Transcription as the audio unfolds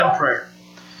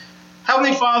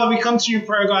Heavenly Father, we come to you in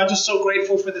prayer, God, just so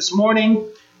grateful for this morning.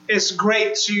 It's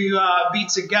great to be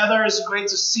together. It's great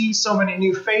to see so many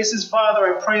new faces, Father.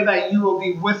 I pray that you will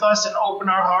be with us and open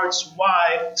our hearts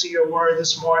wide to your word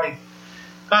this morning.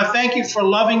 God, thank you for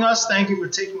loving us. Thank you for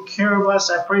taking care of us.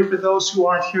 I pray for those who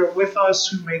aren't here with us,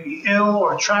 who may be ill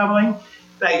or traveling,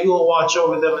 that you will watch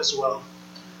over them as well.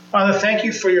 Father, thank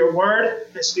you for your word.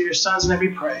 It's through your son's name we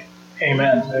pray.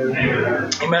 Amen.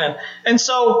 Amen. Amen. And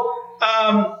so,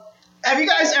 have you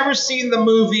guys ever seen the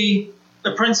movie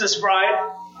The Princess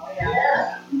Bride?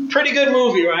 Yeah. Pretty good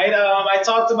movie, right? I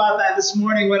talked about that this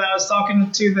morning when I was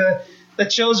talking to the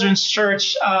children's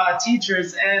church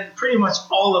teachers, and pretty much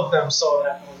all of them saw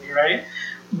that movie, right?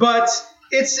 But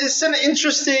it's an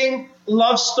interesting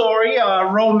love story,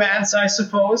 romance, I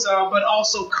suppose, but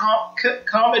also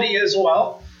comedy as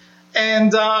well.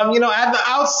 And, at the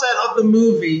outset of the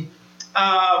movie,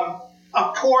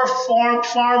 a poor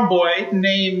farm boy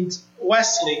named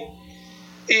Wesley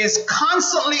is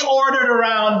constantly ordered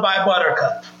around by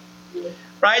Buttercup,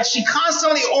 right? She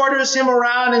constantly orders him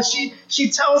around, and she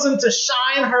tells him to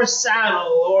shine her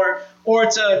saddle or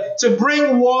to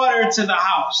bring water to the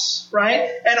house, right?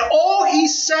 And all he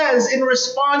says in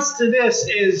response to this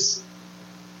is,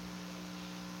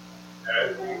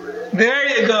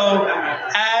 there you go,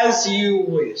 as you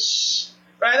wish.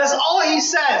 Right? That's all he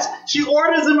says. She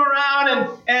orders him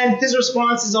around, and his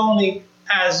response is only,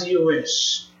 as you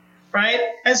wish. Right?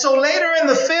 And so later in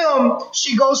the film,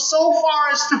 she goes so far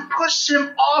as to push him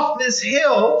off this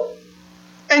hill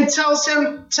and tells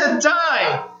him to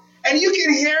die. And you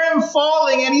can hear him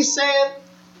falling, and he's saying,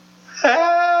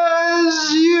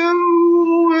 as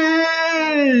you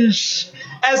wish,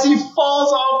 as he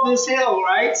falls off this hill,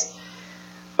 right?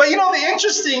 But the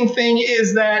interesting thing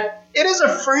is that it is a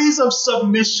phrase of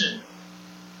submission,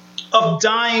 of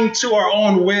dying to our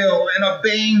own will and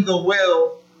obeying the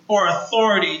will or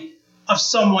authority of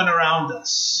someone around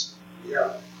us.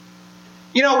 Yeah.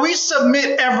 We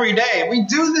submit every day. We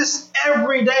do this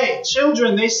every day.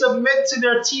 Children, they submit to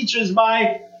their teachers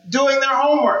by doing their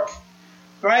homework,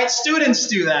 right? Students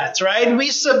do that, right?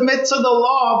 We submit to the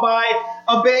law by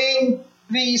obeying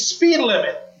the speed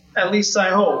limit, at least I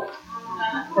hope,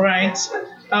 right?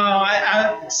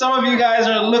 Some of you guys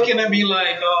are looking at me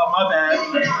like, oh, my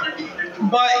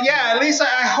bad. But yeah, at least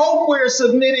I hope we're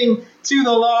submitting to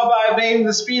the law by obeying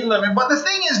the speed limit. But the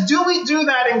thing is, do we do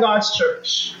that in God's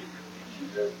church?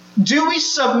 Do we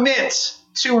submit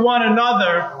to one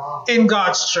another in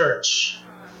God's church?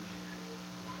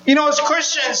 As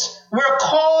Christians, we're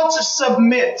called to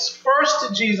submit first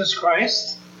to Jesus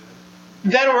Christ.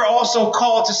 Then we're also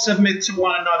called to submit to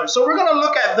one another. So we're going to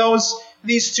look at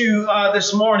these two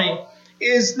this morning.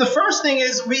 The first thing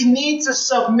is we need to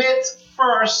submit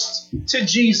first to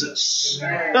Jesus.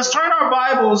 Let's turn our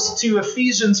Bibles to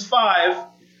Ephesians 5,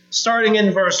 starting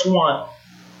in verse 1.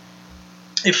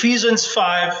 Ephesians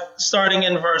 5, starting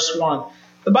in verse 1.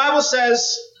 The Bible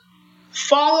says,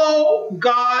 follow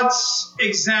God's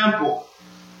example,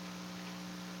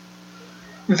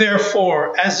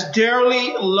 therefore, as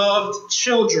dearly loved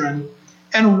children,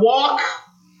 and walk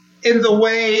in the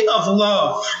way of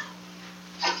love,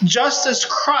 just as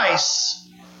Christ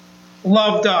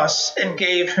loved us and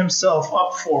gave himself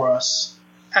up for us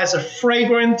as a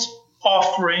fragrant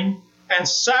offering and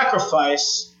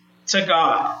sacrifice to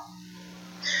God.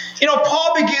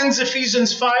 Paul begins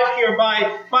Ephesians 5 here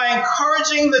by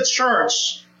encouraging the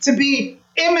church to be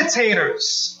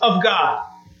imitators of God,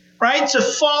 right? To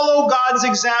follow God's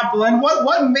example. And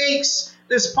what makes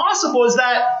this possible is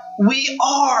that we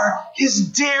are his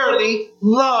dearly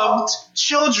loved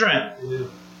children. Yeah.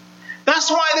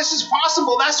 That's why this is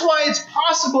possible. That's why it's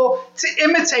possible to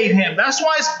imitate him. That's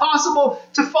why it's possible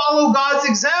to follow God's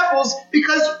examples,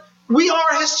 because we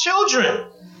are his children.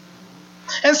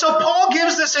 And so Paul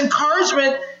gives this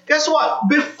encouragement, guess what?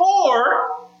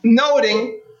 Before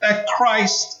noting that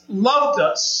Christ loved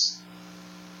us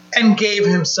and gave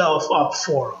himself up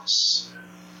for us.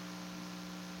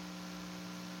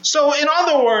 So in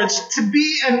other words, to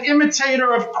be an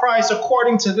imitator of Christ,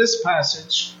 according to this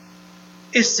passage,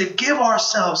 is to give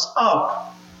ourselves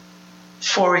up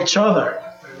for each other.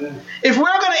 If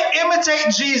we're going to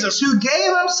imitate Jesus, who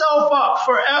gave himself up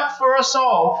for us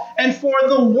all and for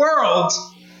the world,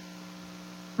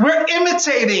 we're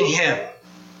imitating him.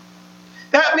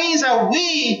 That means that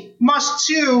we must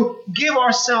too give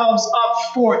ourselves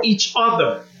up for each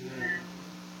other.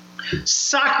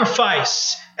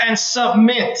 Sacrifice and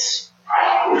submit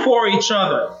for each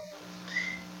other.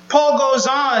 Paul goes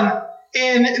on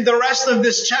in the rest of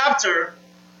this chapter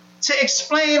to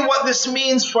explain what this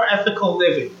means for ethical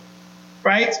living,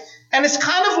 right? And it's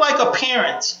kind of like a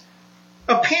parent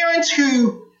A parent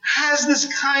who has this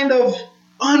kind of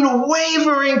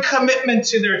unwavering commitment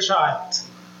to their child.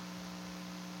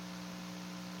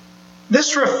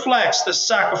 This reflects the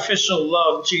sacrificial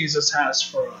love Jesus has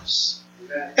for us.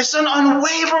 Amen. It's an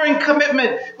unwavering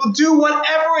commitment. We'll do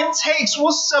whatever it takes.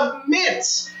 We'll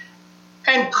submit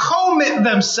and commit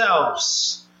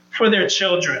themselves for their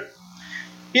children.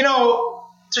 You know,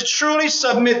 to truly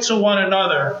submit to one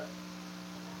another,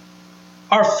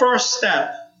 our first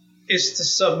step is to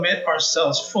submit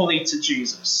ourselves fully to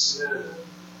Jesus. Amen.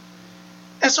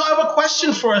 And so I have a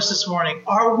question for us this morning.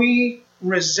 Are we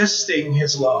resisting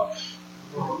his love?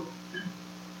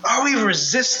 Are we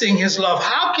resisting his love?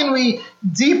 How can we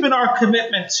deepen our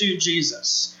commitment to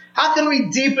Jesus? How can we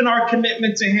deepen our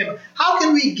commitment to him? How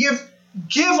can we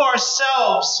give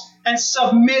ourselves and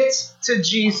submit to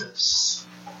Jesus?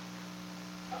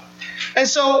 And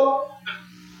so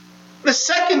the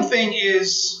second thing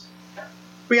is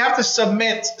we have to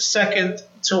submit second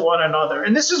to one another.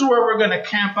 And this is where we're going to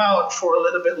camp out for a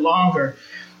little bit longer.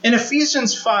 In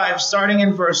Ephesians 5, starting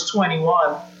in verse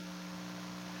 21,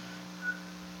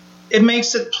 it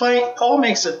makes it plain. Paul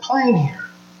makes it plain here.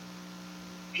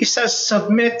 He says,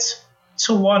 submit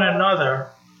to one another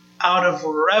out of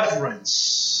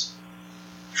reverence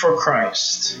for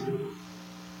Christ.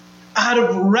 Out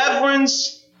of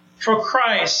reverence for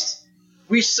Christ,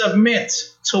 we submit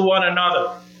to one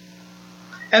another.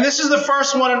 And this is the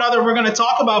first one another we're going to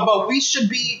talk about, but we should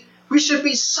be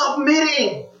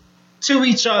submitting to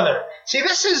each other. See,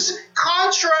 this is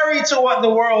contrary to what the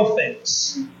world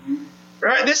thinks.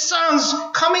 Right? This sounds,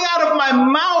 coming out of my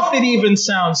mouth, it even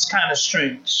sounds kind of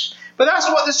strange. But that's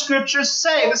what the scriptures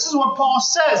say. This is what Paul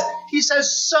says. He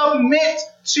says, submit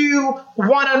to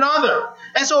one another.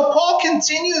 And so Paul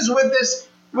continues with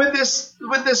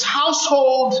this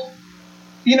household,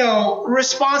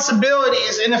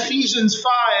 responsibilities in Ephesians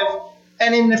 5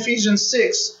 and in Ephesians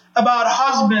 6 about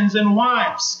husbands and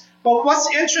wives. But what's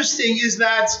interesting is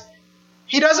that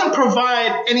he doesn't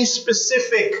provide any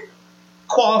specific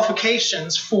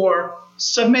qualifications for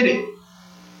submitting.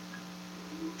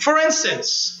 For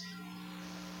instance,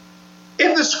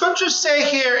 if the scriptures say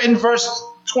here in verse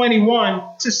 21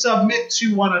 to submit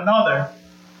to one another,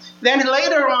 then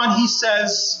later on he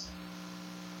says,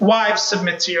 wives,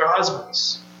 submit to your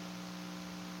husbands.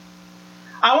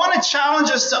 I want to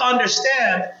challenge us to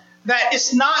understand that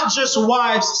it's not just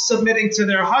wives submitting to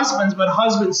their husbands, but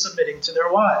husbands submitting to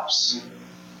their wives.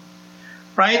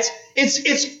 Right?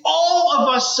 It's all of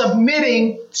us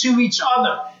submitting to each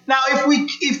other. Now, if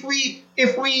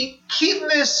we keep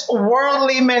this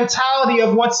worldly mentality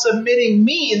of what submitting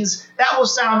means, that will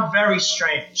sound very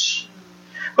strange.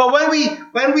 But when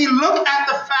we look at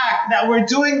the fact that we're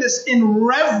doing this in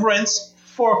reverence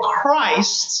for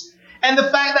Christ, and the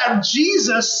fact that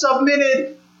Jesus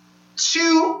submitted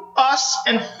to us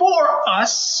and for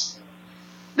us,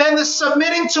 then the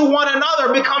submitting to one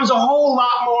another becomes a whole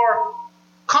lot more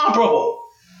comparable.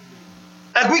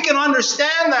 Like, we can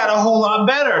understand that a whole lot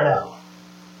better now.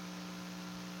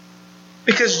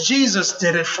 Because Jesus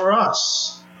did it for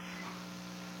us.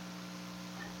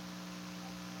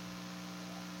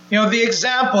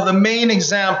 The main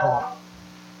example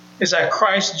is that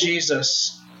Christ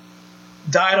Jesus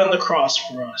died on the cross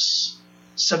for us,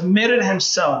 submitted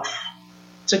himself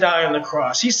to die on the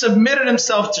cross. He submitted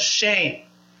himself to shame.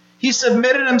 He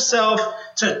submitted himself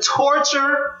to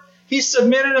torture. He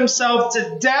submitted himself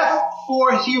to death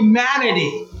for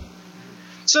humanity,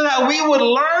 so that we would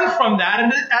learn from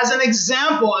that as an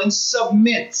example and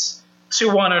submit to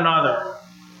one another.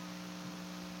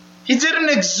 He didn't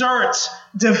exert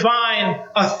divine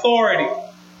authority,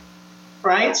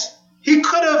 right? He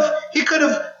could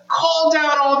have called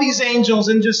down all these angels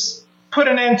and just put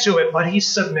an end to it, but he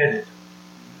submitted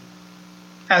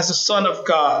as the Son of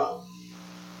God.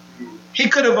 He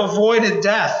could have avoided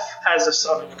death as the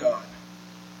Son of God,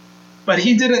 but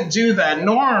he didn't do that,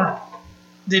 nor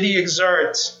did he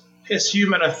exert his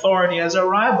human authority as a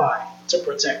rabbi to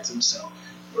protect himself.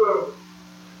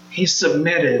 He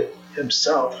submitted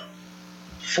himself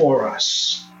for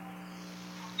us.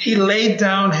 He laid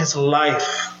down his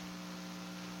life,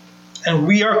 and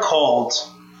we are called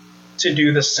to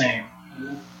do the same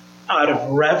out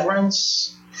of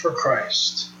reverence for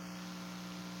Christ.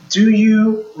 Do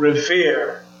you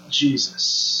revere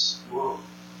Jesus?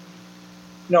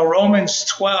 Now, Romans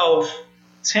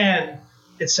 12:10,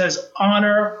 it says,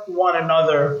 honor one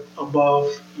another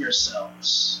above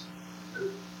yourselves.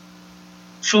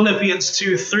 Philippians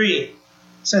 2:3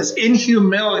 says, in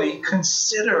humility,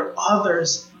 consider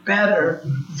others better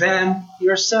than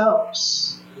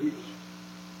yourselves.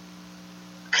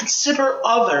 Consider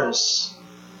others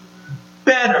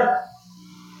better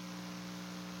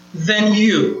than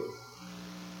you.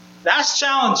 That's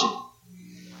challenging.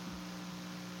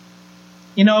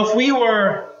 You know, if we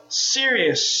were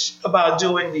serious about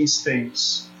doing these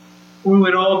things, we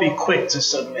would all be quick to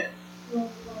submit.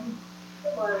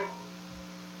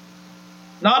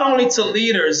 Not only to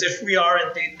leaders, if we are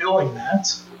indeed doing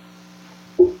that,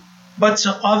 but to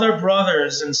other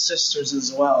brothers and sisters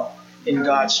as well in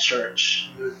God's church.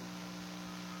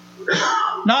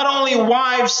 Not only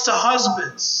wives to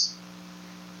husbands,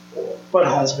 but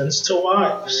husbands to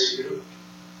wives.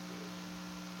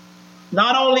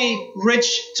 Not only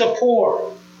rich to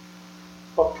poor,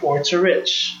 but poor to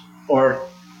rich. Or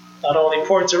not only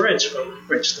poor to rich, but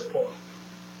rich to poor.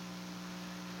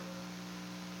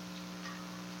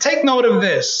 Take note of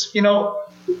this. You know,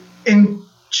 in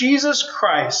Jesus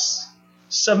Christ,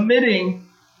 submitting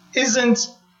isn't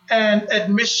an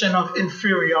admission of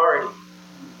inferiority.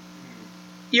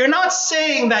 You're not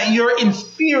saying that you're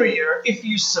inferior if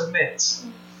you submit.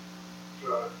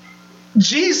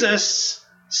 Jesus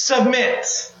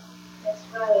submits. That's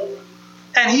right.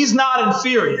 And he's not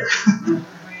inferior.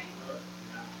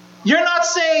 You're not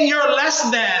saying you're less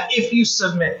than if you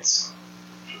submit.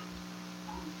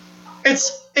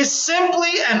 It's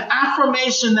simply an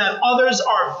affirmation that others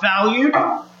are valued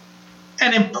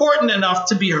and important enough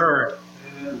to be heard,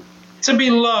 to be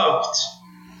loved,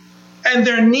 and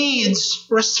their needs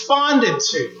responded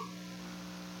to.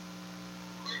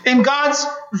 In God's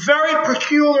very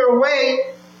peculiar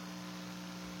way,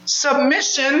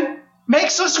 submission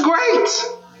makes us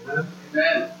great.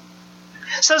 Amen.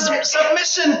 So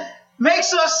submission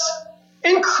makes us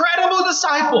incredible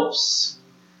disciples.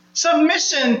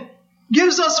 Submission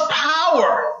gives us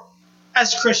power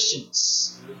as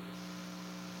Christians.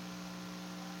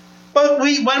 But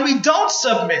when we don't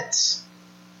submit,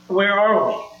 where are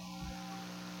we?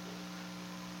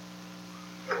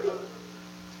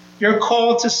 You're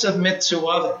called to submit to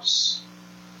others,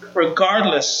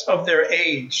 regardless of their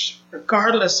age,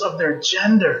 regardless of their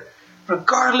gender,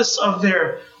 regardless of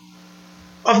their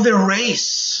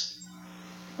race.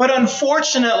 But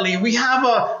unfortunately, we have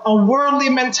a worldly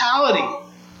mentality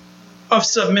of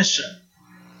submission.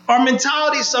 Our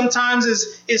mentality sometimes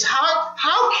is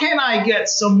how can I get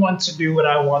someone to do what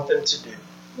I want them to do?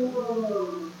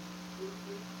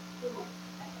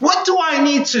 What do I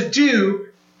need to do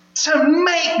to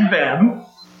make them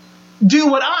do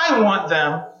what I want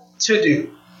them to do?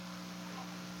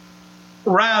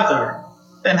 Rather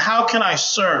than how can I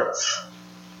serve?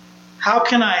 How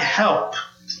can I help?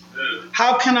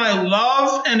 How can I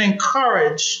love and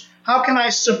encourage? How can I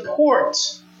support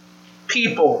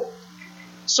people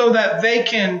so that they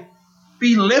can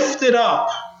be lifted up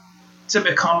to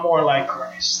become more like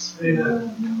Christ?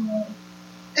 Amen.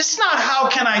 It's not how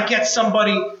can I get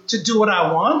somebody to do what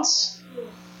I want,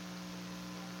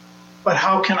 but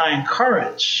how can I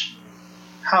encourage?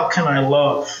 How can I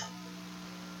love?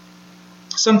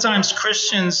 Sometimes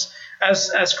Christians,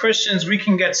 as Christians, we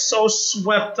can get so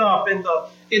swept up in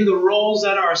the roles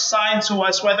that are assigned to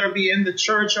us, whether it be in the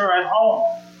church or at home.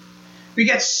 We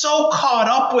get so caught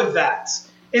up with that,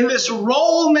 in this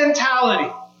role mentality,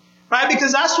 right?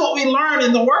 Because that's what we learn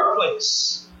in the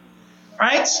workplace,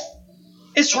 right?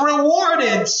 It's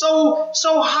rewarded so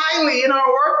highly in our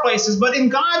workplaces, but in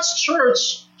God's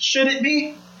church, should it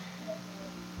be?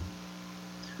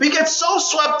 We get so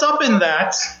swept up in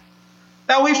that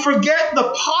we forget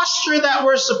the posture that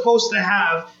we're supposed to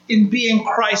have in being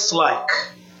Christ-like.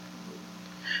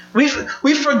 We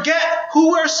forget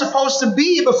who we're supposed to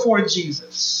be before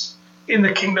Jesus in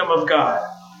the kingdom of God.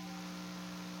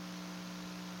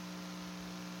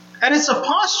 And it's a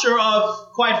posture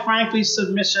of, quite frankly,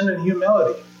 submission and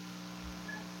humility.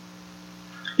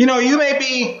 You know, you may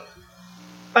be,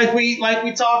 like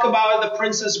we talk about the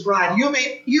Princess Bride,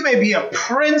 you may be a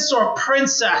prince or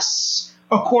princess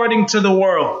according to the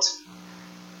world.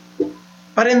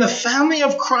 But in the family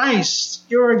of Christ,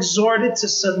 you're exhorted to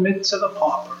submit to the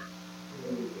pauper.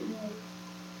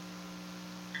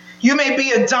 You may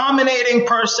be a dominating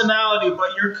personality,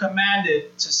 but you're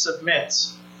commanded to submit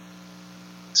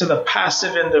to the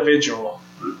passive individual.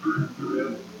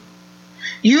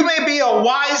 You may be a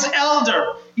wise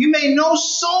elder. You may know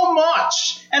so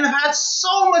much and have had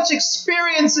so much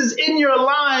experiences in your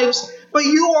lives, but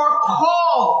you are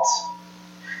called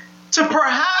to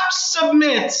perhaps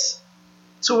submit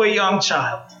to a young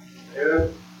child. Yeah.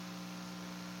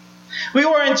 We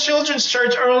were in children's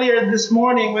church earlier this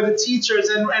morning with the teachers,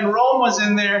 and Rome was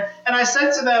in there. And I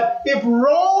said to them, if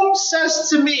Rome says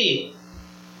to me,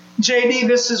 JD,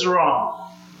 this is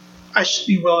wrong, I should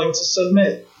be willing to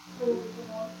submit.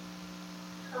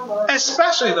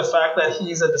 Especially the fact that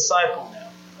he's a disciple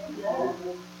now.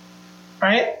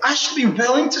 right? I should be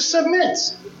willing to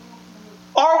submit.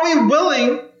 Are we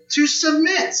willing to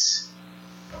submit?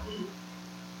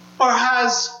 Or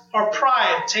has our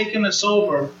pride taken us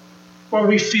over where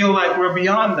we feel like we're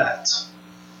beyond that?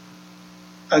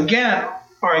 Again,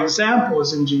 our example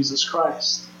is in Jesus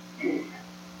Christ.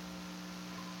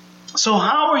 So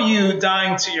how are you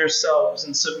dying to yourselves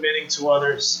and submitting to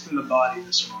others in the body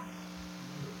this morning?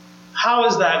 How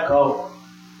is that going?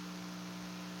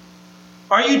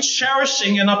 Are you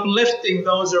cherishing and uplifting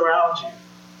those around you?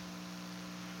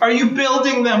 Are you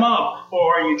building them up,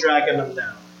 or are you dragging them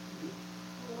down?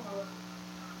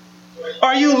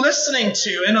 Are you listening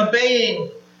to and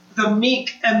obeying the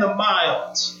meek and the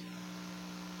mild?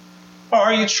 Or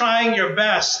are you trying your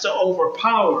best to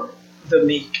overpower the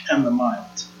meek and the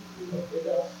mild?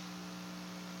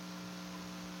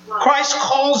 Christ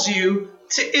calls you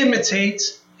to imitate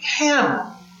him,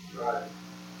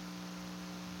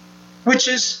 which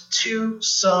is to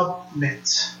submit.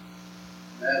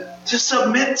 To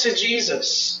submit to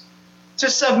Jesus, to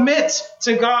submit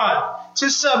to God, to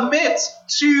submit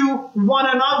to one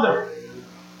another.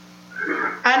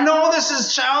 I know this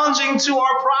is challenging to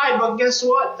our pride, but guess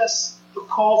what? That's the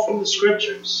call from the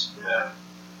scriptures.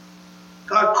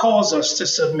 God calls us to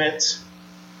submit.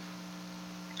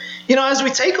 You know, as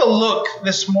we take a look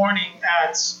this morning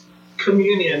at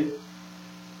communion,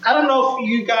 I don't know if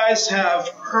you guys have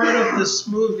heard of this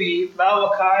movie,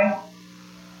 Malachi,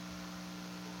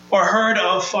 or heard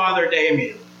of Father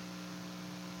Damien.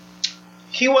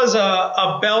 He was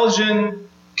a Belgian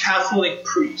Catholic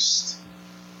priest,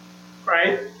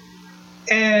 right?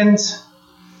 And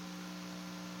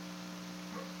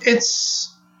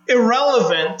it's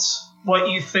irrelevant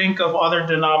what you think of other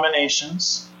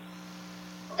denominations,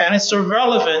 and it's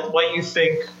irrelevant what you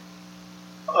think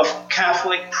of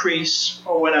Catholic priests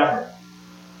or whatever.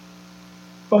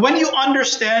 But when you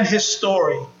understand his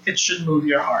story, it should move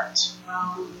your heart.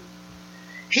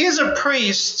 He is a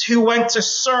priest who went to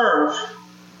serve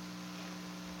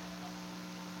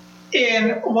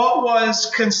in what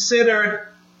was considered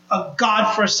a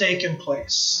God-forsaken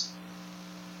place.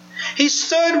 He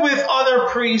stood with other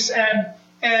priests and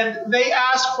they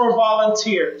asked for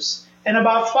volunteers. And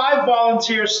about 5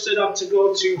 volunteers stood up to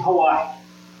go to Hawaii.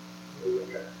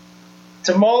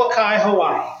 To Molokai,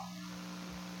 Hawaii.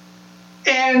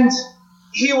 And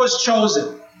he was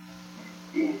chosen.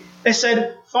 They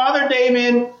said, Father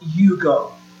Damien, you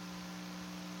go.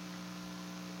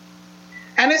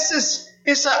 And it's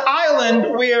an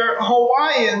island where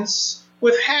Hawaiians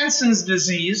with Hansen's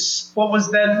disease, what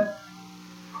was then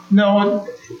known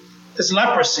as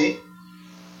leprosy,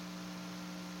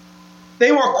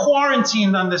 they were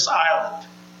quarantined on this island.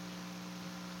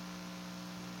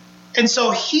 And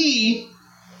so he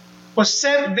was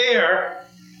sent there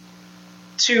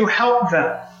to help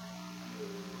them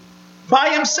by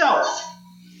himself.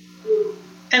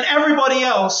 And everybody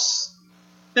else,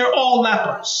 they're all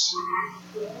lepers.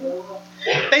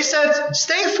 They said,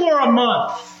 stay for a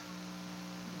month.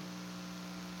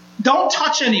 Don't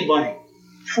touch anybody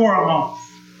for a month.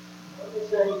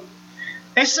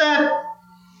 They said,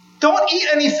 don't eat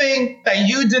anything that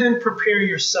you didn't prepare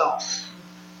yourself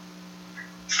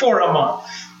for a month.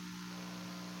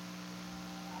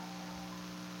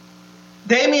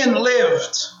 Damien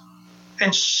lived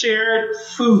and shared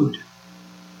food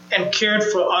and cared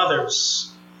for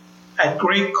others at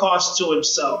great cost to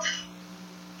himself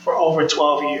for over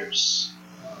 12 years.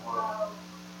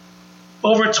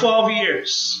 Over 12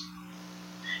 years.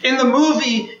 In the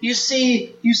movie, you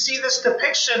see this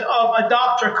depiction of a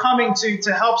doctor coming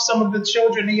to help some of the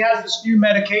children. He has this new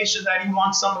medication that he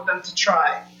wants some of them to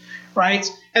try, right?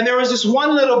 And there was this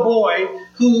one little boy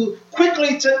who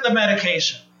quickly took the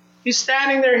medication. He's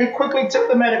standing there. He quickly took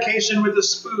the medication with a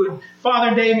spoon.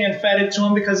 Father Damien fed it to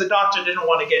him because the doctor didn't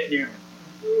want to get near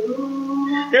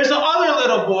him. There's another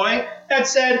little boy that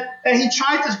said that he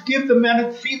tried to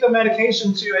feed the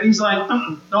medication to, and he's like,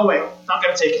 no way, not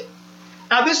going to take it.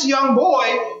 Now this young boy,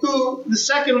 who the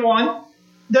second one,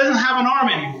 doesn't have an arm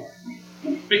anymore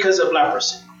because of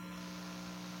leprosy.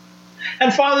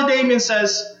 And Father Damien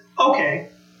says, okay.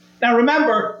 Now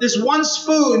remember, this one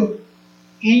spoon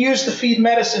he used to feed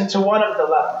medicine to one of the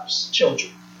lepers,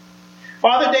 children.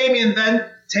 Father Damien then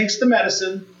takes the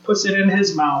medicine, puts it in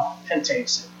his mouth, and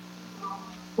takes it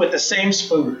with the same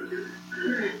spoon.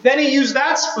 Then he used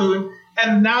that spoon,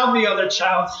 and now the other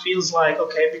child feels like,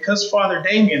 okay, because Father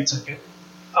Damien took it,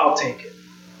 I'll take it.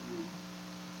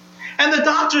 And the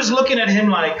doctor's looking at him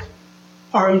like,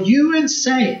 are you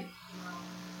insane?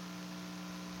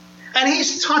 And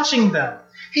he's touching them.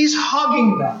 He's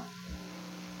hugging them.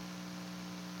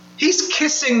 He's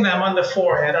kissing them on the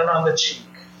forehead and on the cheek.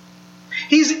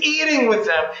 He's eating with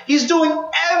them. He's doing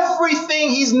everything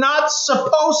he's not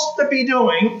supposed to be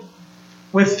doing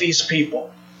with these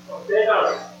people.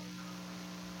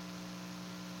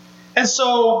 And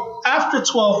so, after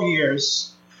 12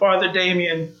 years, Father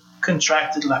Damien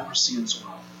contracted leprosy as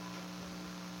well.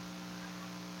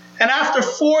 And after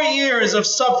 4 years of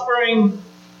suffering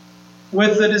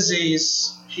with the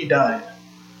disease, he died.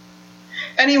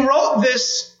 And he wrote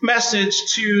this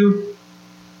message to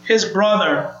his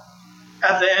brother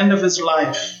at the end of his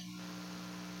life.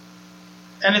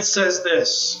 And it says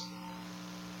this: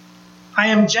 I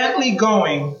am gently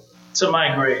going to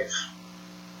my grave.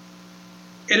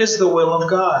 It is the will of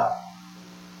God.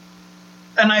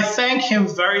 And I thank him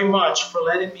very much for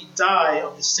letting me die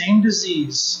of the same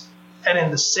disease and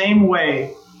in the same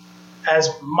way as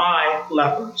my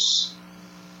lepers.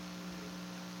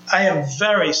 I am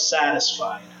very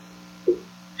satisfied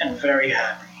and very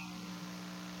happy.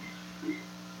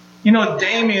 You know,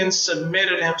 Damien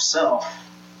submitted himself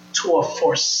to a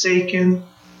forsaken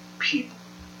people,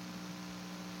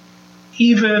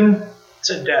 even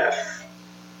to death.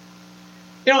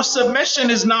 You know, submission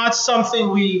is not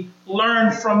something we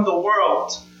learn from the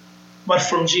world, but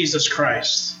from Jesus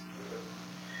Christ.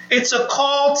 It's a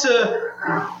call to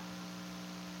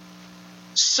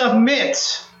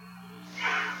submit.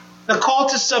 The call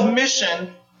to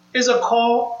submission is a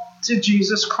call to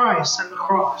Jesus Christ and the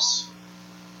cross.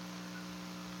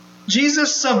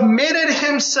 Jesus submitted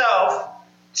himself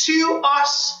to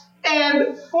us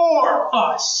and for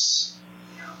us.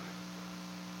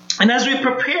 And as we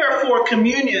prepare for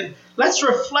communion, let's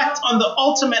reflect on the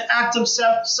ultimate act of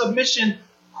submission,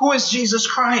 who is Jesus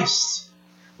Christ,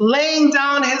 laying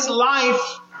down his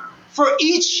life for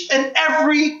each and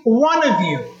every one of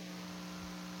you.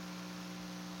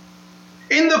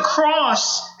 In the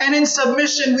cross and in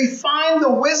submission, we find the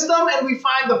wisdom and we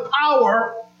find the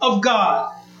power of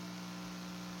God.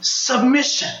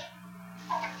 Submission.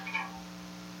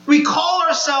 We call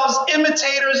ourselves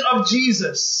imitators of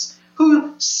Jesus,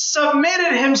 who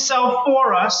submitted himself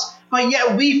for us, but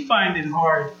yet we find it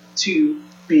hard to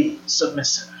be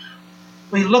submissive.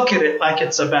 We look at it like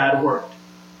it's a bad word.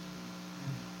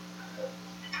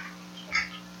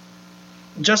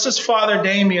 Just as Father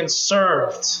Damien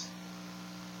served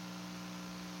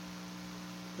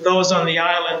those on the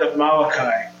island of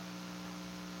Malachi,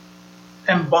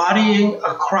 embodying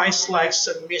a Christ-like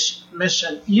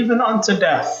submission even unto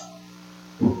death,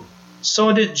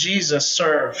 so did Jesus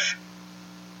serve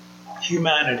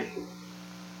humanity,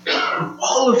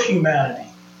 all of humanity.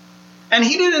 And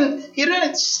he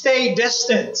didn't stay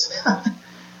distant.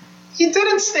 He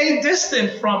didn't stay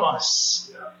distant from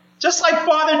us. Just like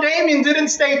Father Damien didn't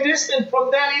stay distant from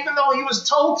them, even though he was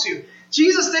told to.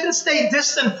 Jesus didn't stay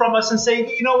distant from us and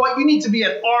say, you know what, you need to be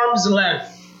at arm's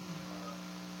length.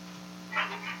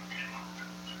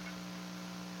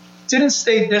 Didn't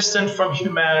stay distant from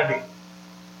humanity.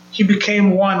 He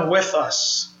became one with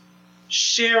us,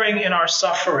 sharing in our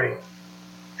suffering,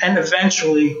 and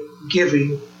eventually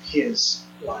giving his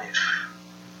life.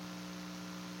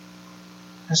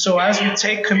 And so as we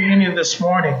take communion this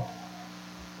morning,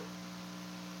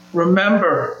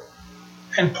 remember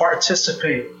and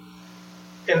participate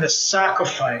in the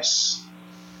sacrifice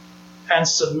and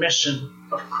submission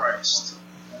of Christ.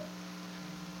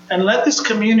 And let this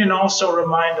communion also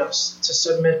remind us to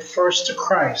submit first to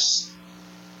Christ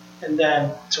and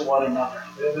then to one another.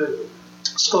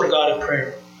 Let's go to God in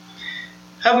prayer.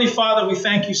 Heavenly Father, we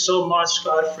thank you so much,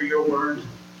 God, for your word.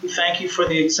 We thank you for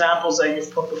the examples that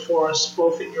you've put before us,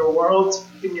 both in your world,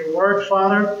 in your word,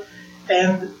 Father,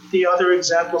 and the other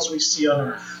examples we see on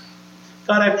earth.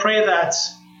 God, I pray that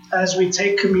as we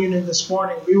take communion this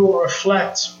morning, we will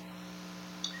reflect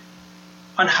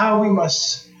on how we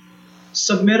must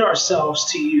submit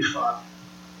ourselves to you, Father.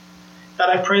 God,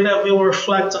 I pray that we will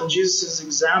reflect on Jesus'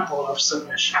 example of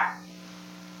submission.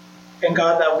 And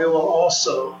God, that we will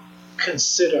also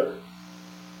consider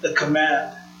the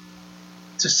command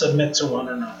to submit to one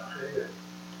another.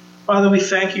 Father, we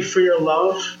thank you for your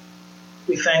love.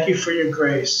 We thank you for your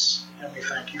grace. And we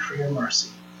thank you for your mercy.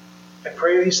 I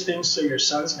pray these things through your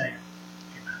Son's name.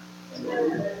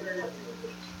 Amen.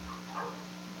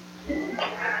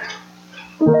 Amen.